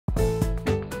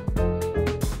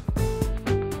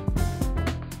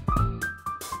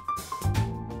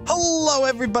Hello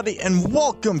everybody and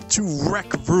welcome to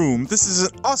Rec Room. This is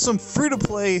an awesome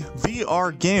free-to-play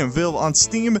VR game available on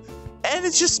Steam, and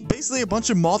it's just basically a bunch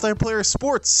of multiplayer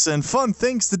sports and fun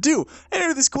things to do. And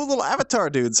here are these cool little avatar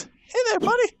dudes. Hey there,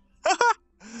 buddy.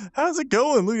 How's it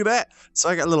going? Look at that. So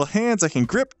I got little hands I can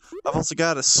grip. I've also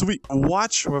got a sweet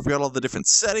watch where I've got all the different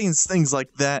settings, things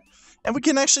like that. And we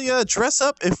can actually dress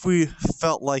up if we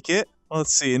felt like it.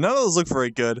 Let's see. None of those look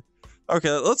very good. Okay,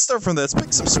 let's start from this.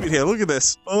 Pick some sweet hair. Look at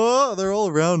this. Oh, they're all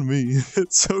around me.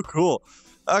 It's so cool.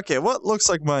 Okay, what looks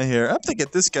like my hair? I'm thinking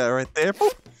this guy right there.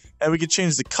 Boop. And we can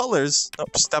change the colors. Oh,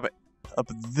 stop it.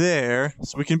 Up there.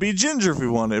 So we can be ginger if we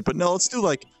wanted. But no, let's do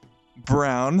like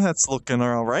brown. That's looking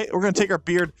all right. We're going to take our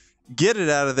beard, get it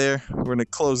out of there. We're going to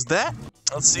close that.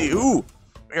 Let's see. Ooh,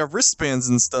 we got wristbands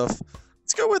and stuff.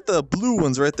 Let's go with the blue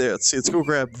ones right there. Let's see. Let's go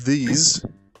grab these.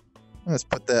 Let's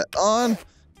put that on.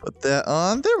 Put that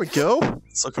on. There we go.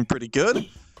 It's looking pretty good. You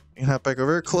can hop back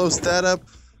over here. Close that up.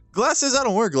 Glasses. I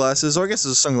don't wear glasses. Or I guess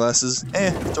it's sunglasses.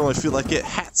 Don't really feel like it.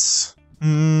 Hats.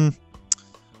 You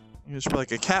just put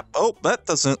like a cap. Oh, that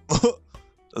does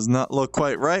not look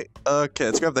quite right. Okay,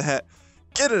 let's grab the hat.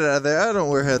 Get it out of there. I don't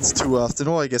wear hats too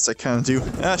often. Well, I guess I kind of do.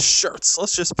 Shirts.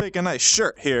 Let's just pick a nice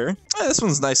shirt here. This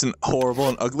one's nice and horrible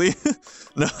and ugly.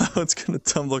 No, it's kind of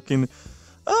dumb looking.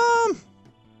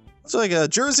 It's like a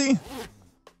jersey.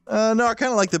 No, I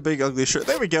kind of like the big ugly shirt.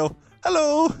 There we go.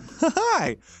 Hello.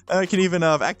 Hi. I can even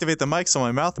activate the mic so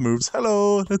my mouth moves.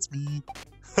 Hello, that's me.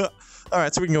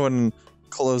 Alright, so we can go ahead and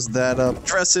close that up.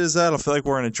 Dresses. I don't feel like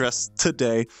wearing a dress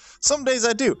today. Some days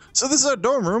I do. So this is our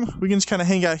dorm room. We can just kind of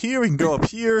hang out here. We can go up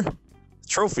here.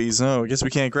 Trophies. No, I guess we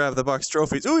can't grab the box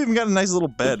trophies. Oh, we even got a nice little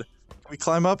bed. Can we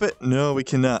climb up it? No, we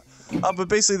cannot. But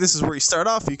basically this is where you start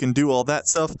off. You can do all that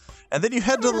stuff. And then you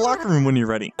head to the locker room when you're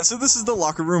ready. And so this is the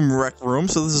locker room rec room.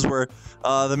 So this is where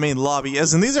the main lobby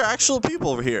is. And these are actual people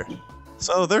over here.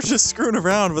 So they're just screwing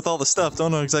around with all the stuff.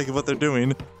 Don't know exactly what they're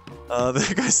doing.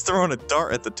 The guy's throwing a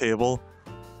dart at the table.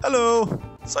 Hello.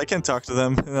 So I can't talk to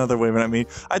them. No, they're waving at me.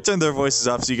 I turned their voices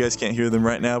off so you guys can't hear them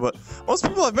right now. But most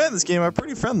people I've met in this game are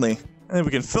pretty friendly. And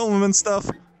we can film them and stuff.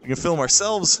 We can film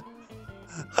ourselves.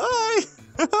 Hi!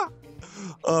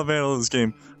 Oh man, I love this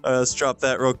game. Let's drop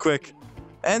that real quick.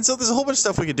 And so there's a whole bunch of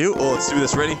stuff we can do. Oh, let's do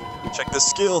this. Ready? Check this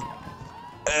skill.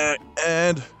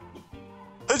 And...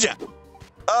 Hujja!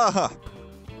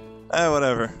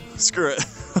 Whatever. Screw it.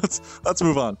 Let's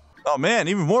move on. Oh man,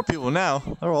 even more people now.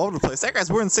 They're all over the place. That guy's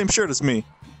wearing the same shirt as me.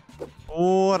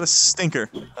 What a stinker.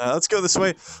 Let's go this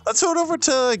way. Let's head over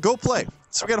to Go Play.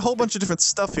 So we got a whole bunch of different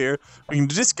stuff here. We can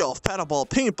do disc golf, paddleball,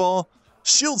 paintball,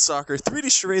 shield soccer,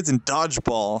 3D charades, and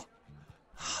dodgeball.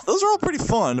 Those are all pretty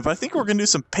fun, but I think we're gonna do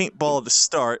some paintball to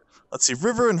start. Let's see,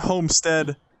 River and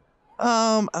Homestead.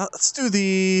 Let's do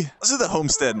the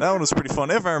Homestead. That one was pretty fun,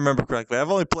 if I remember correctly.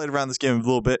 I've only played around this game a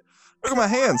little bit. Look at my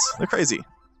hands, they're crazy.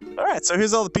 Alright, so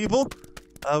here's all the people.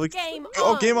 Game on.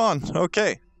 Oh, game on.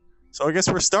 Okay. So I guess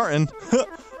we're starting.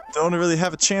 Don't really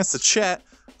have a chance to chat.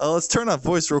 Let's turn on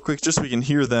voice real quick just so we can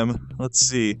hear them. Let's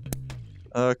see.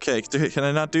 Okay, can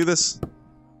I not do this?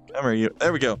 Come here, you.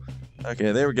 There we go.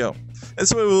 Okay, there we go.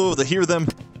 This way we'll be able to hear them,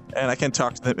 and I can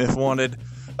talk to them if wanted.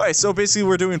 Alright, so basically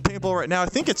we're doing paintball right now. I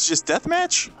think it's just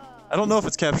deathmatch? I don't know if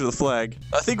it's capture the flag.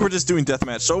 I think we're just doing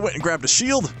deathmatch. So I went and grabbed a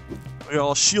shield. We're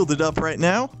all shielded up right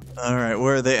now. Alright,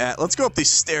 where are they at? Let's go up these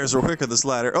stairs real quick, or this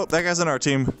ladder. Oh, that guy's on our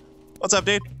team. What's up,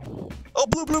 dude? Oh,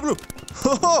 blue.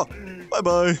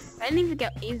 Bye-bye. I didn't even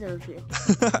get either of you.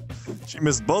 She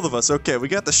missed both of us. Okay, we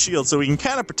got the shield, so we can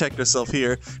kind of protect ourselves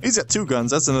here. He's got two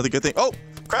guns. That's another good thing. Oh,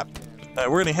 crap. We're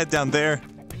going to head down there.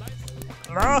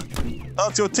 Oh,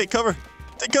 let's go take cover.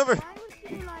 Take cover.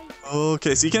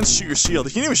 Okay, so you can't shoot your shield.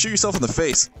 You can even shoot yourself in the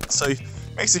face. So it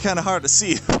makes it kind of hard to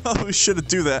see. Probably shouldn't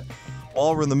do that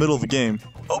while we're in the middle of a game.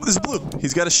 Oh, there's blue.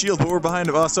 He's got a shield, but we're behind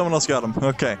him. Oh, someone else got him.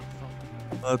 Okay.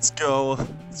 Let's go.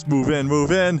 Let's move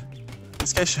in.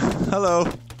 This guy hello.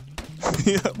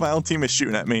 My own team is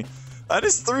shooting at me. That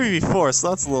is 3v4, so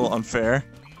that's a little unfair.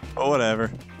 But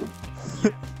whatever.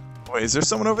 Wait, is there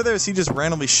someone over there? Is he just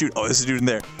randomly shoot? Oh, there's a dude in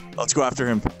there. Let's go after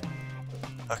him.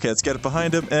 Okay, let's get it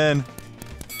behind him, and...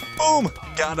 Boom!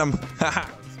 Got him. Haha.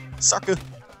 Sucker.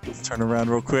 Let's turn around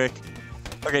real quick.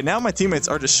 Okay, now my teammates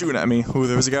are just shooting at me. Ooh,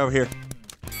 there was a guy over here.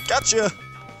 Gotcha!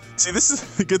 See, this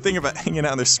is the good thing about hanging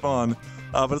out in their spawn.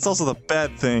 But it's also the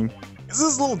bad thing. This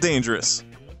is a little dangerous.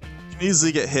 You can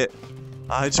easily get hit.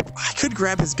 I could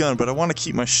grab his gun, but I want to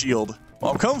keep my shield.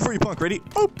 Well, I'm coming for you, punk. Ready?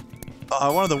 Boop! I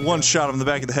wanted the one shot him in the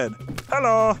back of the head.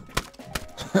 Hello!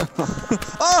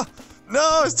 Oh! No,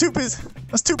 I was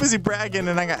too busy bragging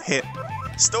and I got hit.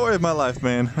 Story of my life,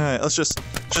 man. Alright, let's just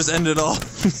end it all.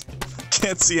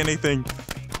 Can't see anything.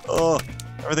 Oh,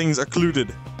 everything's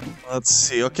occluded. Let's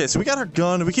see. Okay, so we got our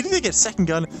gun. We can either get a second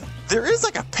gun. There is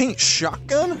like a paint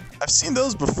shotgun. I've seen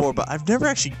those before, but I've never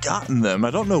actually gotten them.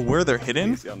 I don't know where they're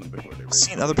hidden. I've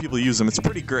seen other people use them. It's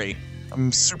pretty great.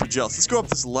 I'm super jealous. Let's go up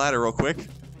this ladder real quick.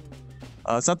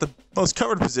 It's not the most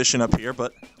covered position up here,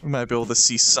 but we might be able to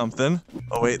see something.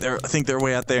 Oh wait, I think they're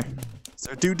way out there. Is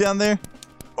there a dude down there?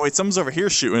 Oh wait, someone's over here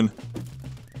shooting.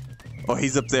 Oh,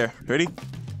 he's up there. Ready?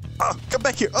 Oh, come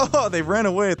back here. Oh, they ran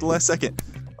away at the last second.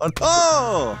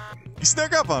 Oh, he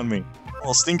snuck up on me.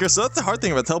 Little stinker. So that's the hard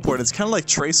thing about teleport. It's kind of like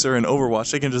Tracer in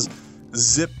Overwatch. They can just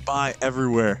zip by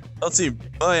everywhere. Let's see.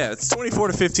 Oh yeah, it's 24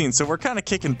 to 15. So we're kind of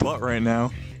kicking butt right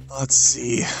now. Let's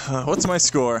see. What's my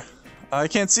score? I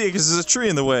can't see it because there's a tree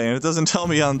in the way and it doesn't tell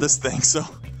me on this thing. So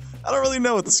I don't really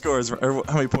know what the score is or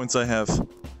how many points I have.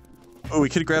 Oh, we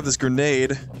could grab this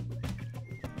grenade.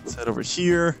 Let's head over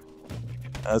here.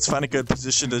 Let's find a good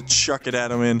position to chuck it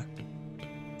at him in.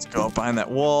 Let's go up behind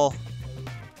that wall.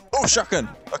 Oh, shotgun.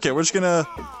 Okay, we're just gonna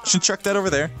chuck that over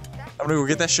there. I'm gonna go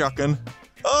get that shotgun.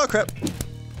 Oh, crap.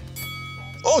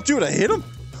 Oh, dude, I hit him.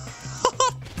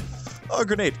 Oh,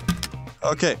 grenade.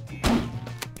 Okay.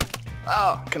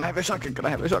 Oh, can I have a shotgun? Can I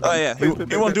have a shotgun? Oh, yeah.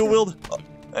 You want dual wield? Oh,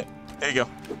 hey, there you go.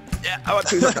 Yeah, I want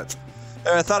 2 shotguns.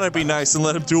 I thought I'd be nice and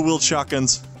let him dual wield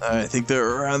shotguns. I think they're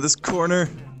around this corner.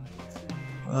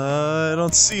 I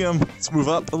don't see them. Let's move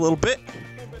up a little bit.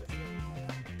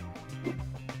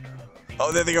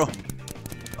 Oh, there they go.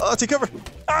 Oh, take cover.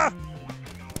 Ah!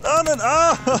 Oh, no,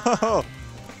 oh!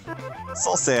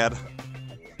 So sad.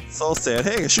 So sad.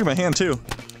 Hey, I can shoot my hand, too.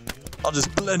 I'll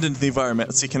just blend into the environment.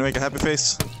 Let's see, can I make a happy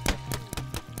face?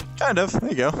 Kind of. There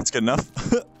you go. That's good enough.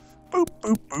 Boop,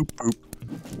 boop, boop, boop.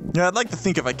 Yeah, I'd like to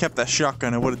think if I kept that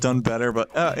shotgun, I would have done better, but,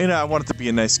 you know, I wanted to be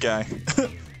a nice guy.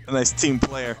 A nice team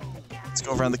player. Let's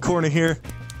go around the corner here.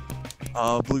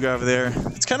 Oh, blue guy over there.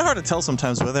 It's kind of hard to tell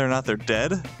sometimes whether or not they're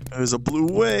dead. There's a blue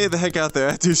way the heck out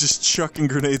there. That dude's just chucking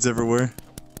grenades everywhere.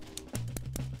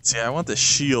 See, I want the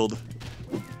shield.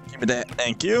 Give me that.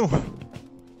 Thank you.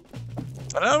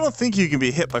 And I don't think you can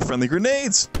be hit by friendly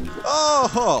grenades.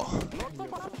 Oh!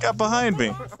 Got behind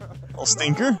me. Little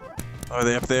stinker. Oh, are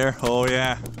they up there? Oh,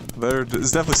 yeah.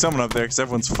 There's definitely someone up there because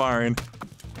everyone's firing.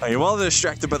 Okay, while they're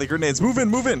distracted by the grenades, move in,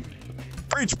 move in.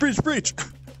 Breach, breach, breach.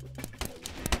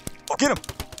 Oh, get him.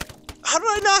 How did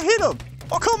I not hit him?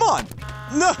 Oh, come on.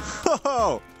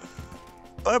 No.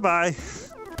 Bye-bye.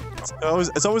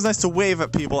 It's always nice to wave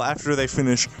at people after they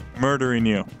finish murdering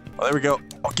you. Oh, there we go.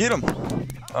 Oh, get him.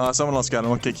 Someone else got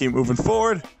him. Okay, keep moving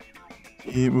forward.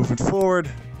 Keep moving forward.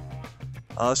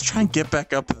 Let's try and get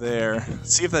back up there.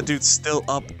 See if that dude's still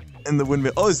up in the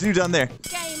windmill. Oh, there's a dude down there.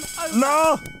 Game over.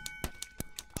 No!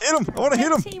 Hit him! I want to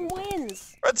hit him! Red team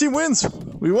wins. Red team wins.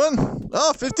 We won.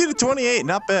 Oh, 50 to 28.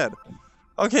 Not bad.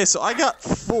 Okay, so I got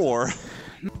 4.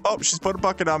 Oh, she's put a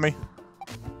bucket on me.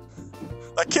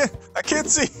 I can't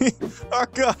see. Oh,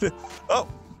 God. Oh.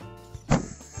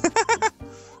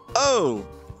 Oh.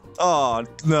 Oh,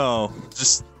 no.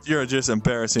 You're just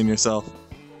embarrassing yourself.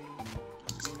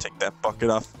 Take that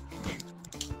bucket off.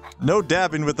 No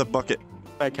dabbing with the bucket.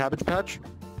 Like Cabbage Patch?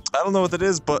 I don't know what that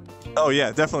is, but... Oh,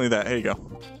 yeah, definitely that. Here you go.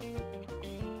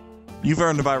 You've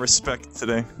earned my respect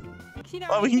today.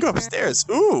 Oh, we can go upstairs.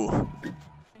 Ooh.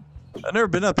 I've never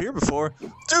been up here before.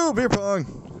 Dude, beer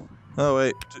pong. Oh,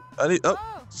 wait. I need... Oh,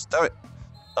 stop it.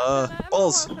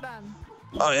 Balls.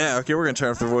 Oh, yeah. Okay, we're gonna turn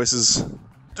off their voices.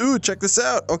 Dude, check this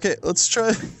out. Okay, let's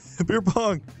try beer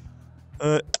pong.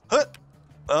 Oh,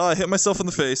 I hit myself in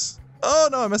the face. Oh,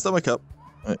 no, I messed up my cup.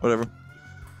 Alright, whatever.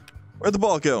 Where'd the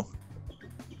ball go?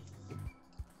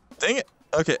 Dang it.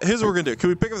 Okay, here's what we're gonna do. Can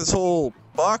we pick up this whole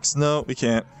box? No, we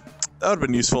can't. That would have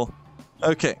been useful.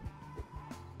 Okay.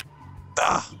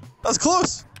 Ah, that was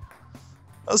close.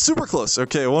 That was super close.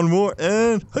 Okay, one more,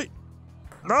 and hey.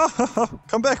 No,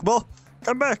 come back, ball.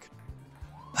 Come back.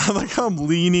 I'm like, I'm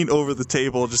leaning over the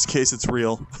table just in case it's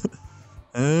real.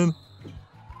 And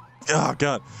oh,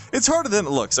 God. It's harder than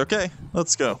it looks, okay?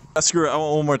 Let's go. Screw it. I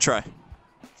want one more try.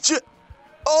 Shit.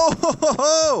 Oh, ho, ho,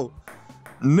 ho.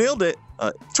 Nailed it.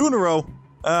 2 in a row.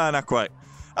 Not quite.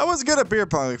 I was good at beer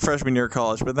pong like freshman year of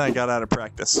college, but then I got out of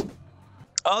practice.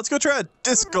 Let's go try a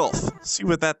disc golf. See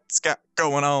what that's got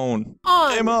going on.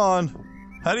 Game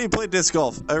on. How do you play disc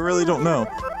golf? I really don't know.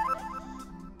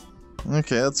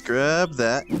 Okay, let's grab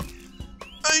that.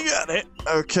 I got it.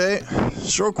 Okay.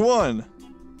 Stroke 1.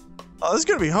 Oh, this is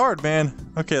gonna be hard, man.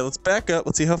 Okay, let's back up.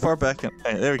 Let's see how far back in.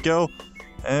 Right, there we go.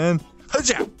 And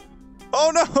ha-ja!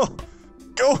 Oh no!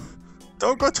 Go!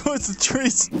 Don't go towards the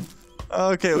trees.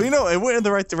 Okay, well, you know, it went in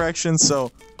the right direction,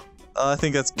 so I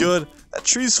think that's good. That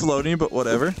tree's floating, but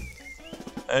whatever.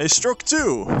 Stroke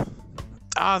 2.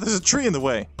 Ah, there's a tree in the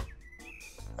way.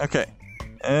 Okay.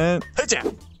 And hit-ya!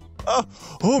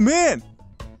 Oh man!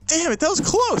 Damn it, that was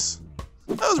close!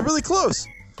 That was really close!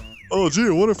 Oh gee, I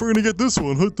wonder if we're gonna get this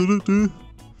one. Swear to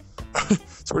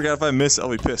God, if I miss, I'll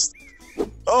be pissed.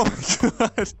 Oh my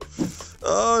God!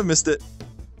 Oh, I missed it.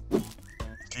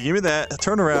 Okay, give me that.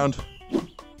 Turn around.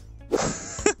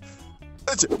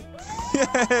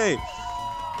 Yay!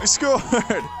 We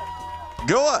scored!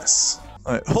 Go us!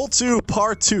 Alright, hole 2,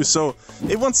 par 2. So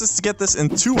it wants us to get this in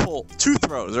two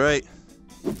throws, right?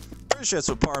 Pretty sure that's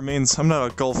what par means. I'm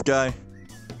not a golf guy.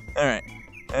 Alright.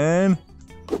 And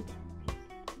okay,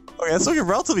 that's looking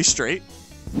relatively straight.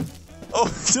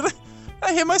 Oh, did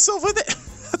I hit myself with it?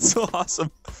 That's so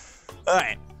awesome.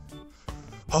 Alright.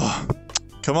 Oh,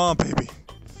 come on, baby.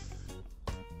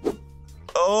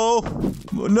 Oh,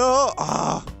 no.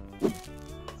 Ah.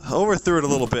 I overthrew it a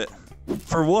little bit.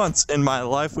 For once in my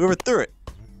life, we overthrew it.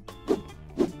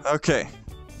 Okay.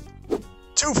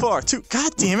 Too far.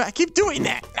 God damn it, I keep doing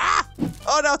that. Ah!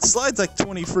 Oh, now it slides like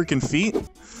 20 freaking feet.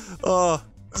 Oh,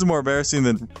 this is more embarrassing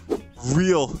than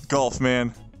real golf,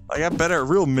 man. I got better at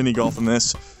real mini golf than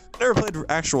this. Never played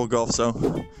actual golf, so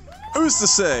who's to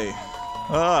say?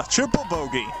 Triple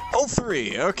bogey. Hole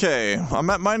 3. Okay, I'm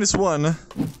at -1.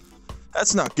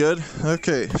 That's not good.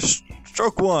 Okay,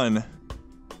 stroke 1.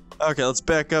 Okay, let's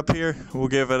back up here. We'll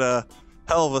give it a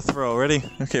hell of a throw. Ready?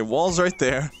 Okay, wall's right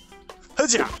there.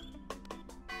 Hajja!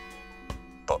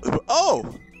 Oh!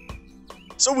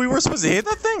 So we were supposed to hit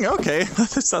that thing? Okay, I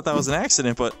just thought that was an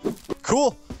accident, but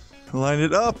cool. Line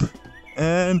it up,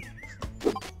 and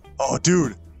oh,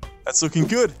 dude, that's looking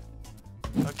good.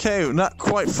 Okay, not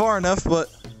quite far enough, but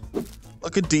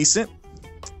looking decent.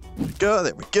 There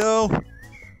we go.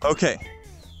 Okay,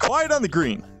 quiet on the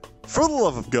green, for the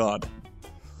love of God.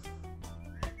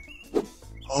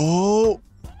 Oh,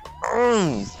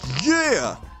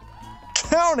 yeah,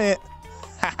 count it.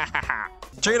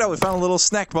 Check it out, we found a little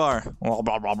snack bar. Blah,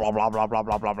 blah, blah, blah, blah, blah, blah,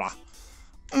 blah, blah, blah.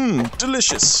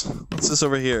 Delicious. What's this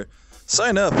over here?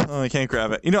 Sign up. Oh, I can't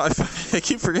grab it. You know, I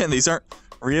keep forgetting these aren't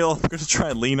real. I'm gonna try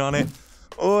and lean on it.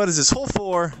 Oh, what is this? Hole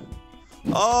 4.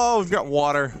 Oh, we've got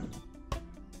water.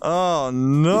 Oh,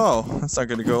 no. That's not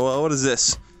gonna go well. What is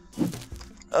this?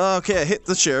 Okay, I hit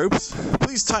the chair. Oops.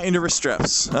 Please tighten your wrist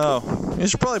straps. Oh, you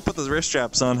should probably put those wrist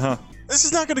straps on, huh? This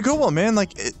is not gonna go well, man.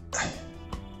 Like, it...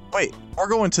 Wait, we're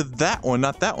going to that one,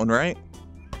 not that one, right?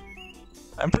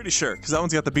 I'm pretty sure, because that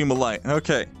one's got the beam of light.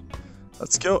 Okay.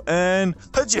 Let's go, and...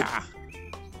 Hajja!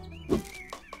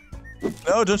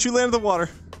 No, don't you land in the water.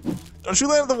 Don't you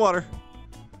land in the water.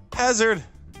 Hazard.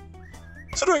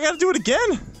 So do I gotta do it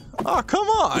again? Oh, come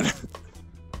on.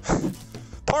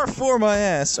 Par 4 my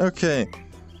ass. Okay.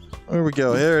 There we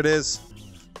go. Here it is.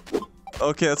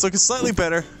 Okay, that's looking slightly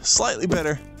better. Slightly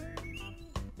better.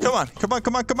 Come on. Come on,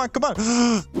 come on, come on, come on.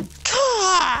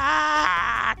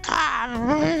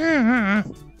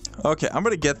 Okay, I'm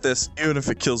gonna get this even if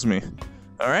it kills me.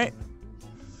 Alright?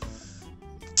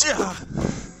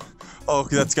 Oh,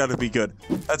 that's gotta be good.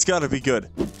 That's gotta be good.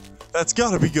 That's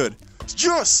gotta be good.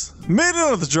 Just made it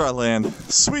out of the dry land.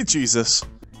 Sweet Jesus.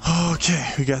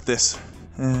 Okay, we got this.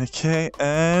 Okay,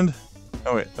 and...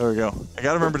 Oh wait, there we go. I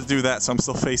gotta remember to do that so I'm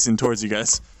still facing towards you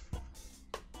guys.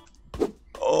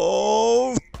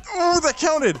 Oh, that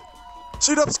counted!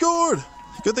 Suit up scored!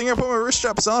 Good thing I put my wrist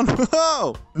straps on.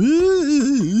 Oh,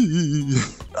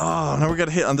 now we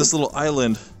gotta hit on this little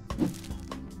island.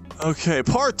 Okay,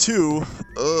 par 2.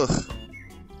 Ugh.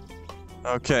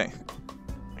 Okay.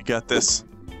 We got this.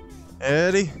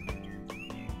 Eddie.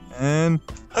 And...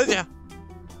 Oh, yeah.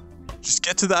 Just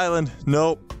get to the island.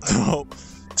 Nope. Nope.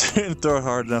 Didn't throw it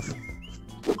hard enough.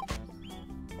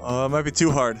 Oh, it might be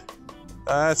too hard.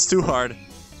 That's too hard.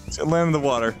 It's gonna land in the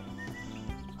water.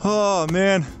 Oh,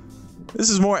 man. This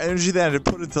is more energy than I had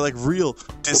put into, like, real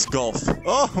disc golf.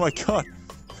 Oh, my God.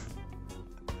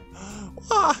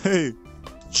 Why?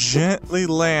 Gently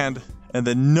land and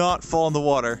then not fall in the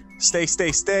water. Stay,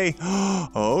 stay, stay.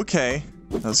 Okay.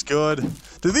 That's good.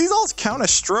 Do these all count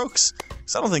as strokes?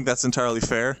 Because I don't think that's entirely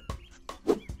fair.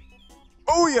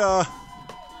 Oh, yeah.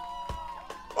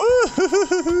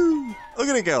 Look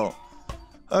at it go.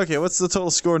 Okay, what's the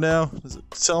total score now? Does it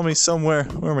tell me somewhere?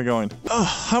 Where am I going? Oh,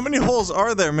 how many holes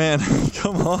are there, man?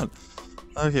 Come on.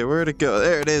 Okay, where'd it go?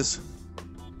 There it is.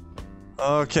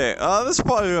 Okay, this is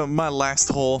probably my last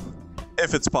hole.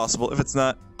 If it's possible. If it's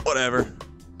not, whatever.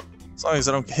 As long as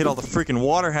I don't hit all the freaking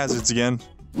water hazards again.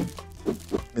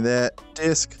 Give me that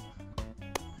disc.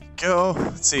 Go.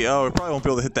 Let's see. Oh, we probably won't be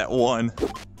able to hit that one.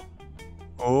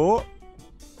 Oh.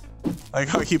 I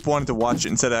keep wanting to watch it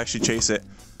instead of actually chase it.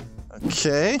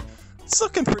 Okay. It's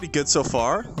looking pretty good so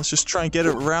far. Let's just try and get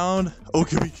it around. Oh,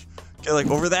 can we get like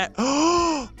over that?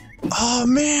 Oh,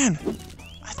 man.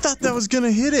 thought that was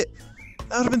gonna hit it.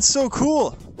 That would have been so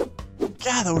cool.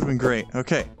 God, that would have been great.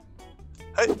 Okay.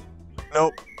 Hey.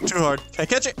 Nope. Too hard. Can I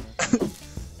catch it?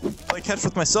 Play catch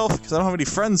with myself because I don't have any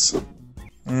friends.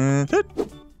 And hit.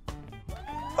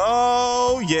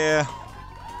 Oh, yeah.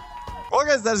 Well,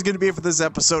 guys, that is going to be it for this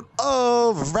episode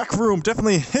of Rec Room.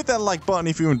 Definitely hit that like button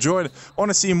if you enjoyed. Want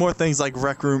to see more things like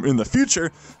Rec Room in the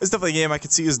future. It's definitely a game I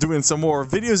could see us doing some more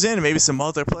videos in, maybe some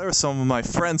multiplayer with some of my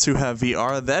friends who have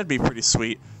VR. That'd be pretty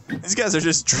sweet. These guys are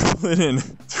just dribbling in,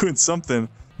 doing something.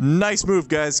 Nice move,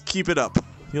 guys. Keep it up.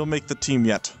 You'll make the team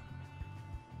yet.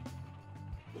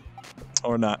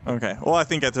 Or not. Okay. Well, I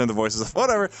think I turned the voices off.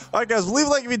 Whatever. Alright, guys. Leave a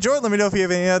like if you enjoyed. Let me know if you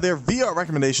have any other VR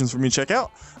recommendations for me to check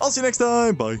out. I'll see you next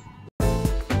time. Bye.